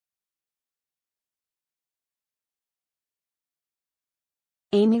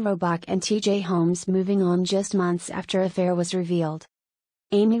Amy Robach and T.J. Holmes moving on just months after affair was revealed.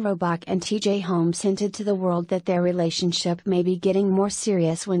 Amy Robach and T.J. Holmes hinted to the world that their relationship may be getting more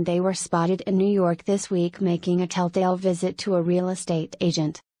serious when they were spotted in New York this week making a telltale visit to a real estate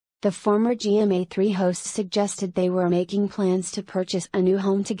agent. The former GMA3 host suggested they were making plans to purchase a new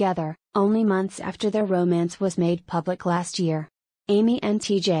home together, only months after their romance was made public last year. Amy and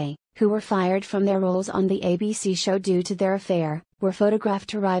T.J., who were fired from their roles on the ABC show due to their affair, were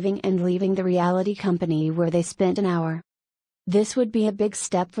photographed arriving and leaving the reality company where they spent an hour. This would be a big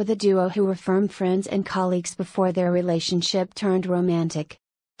step for the duo, who were firm friends and colleagues before their relationship turned romantic.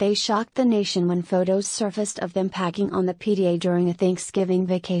 They shocked the nation when photos surfaced of them packing on the PDA during a Thanksgiving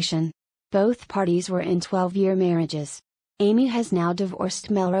vacation. Both parties were in 12-year marriages. Amy has now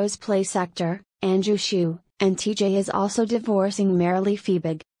divorced Melrose Place actor, Andrew Shue, and TJ is also divorcing Marilee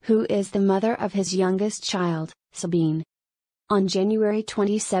Fiebig, who is the mother of his youngest child, Sabine. On January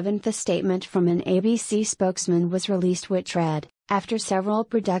 27, a statement from an ABC spokesman was released which read, "After several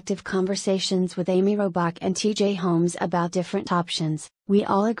productive conversations with Amy Robach and T.J. Holmes about different options, we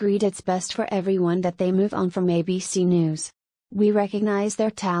all agreed it's best for everyone that they move on from ABC News. We recognize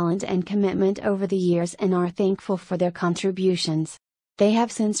their talent and commitment over the years and are thankful for their contributions." They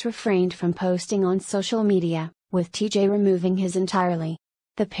have since refrained from posting on social media, with T.J. removing his entirely.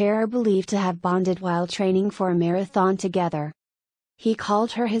 The pair are believed to have bonded while training for a marathon together. He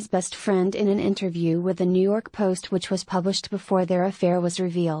called her his best friend in an interview with the New York Post, which was published before their affair was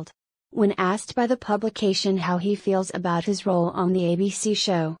revealed. When asked by the publication how he feels about his role on the ABC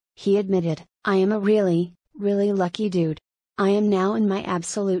show, he admitted, "I am a really, really lucky dude. I am now in my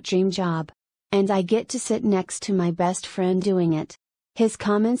absolute dream job. And I get to sit next to my best friend doing it." His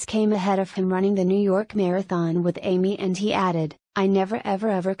comments came ahead of him running the New York Marathon with Amy, and he added, "I never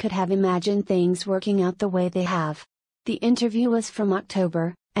ever could have imagined things working out the way they have." The interview was from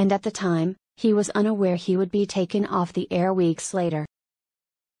October, and at the time, he was unaware he would be taken off the air weeks later.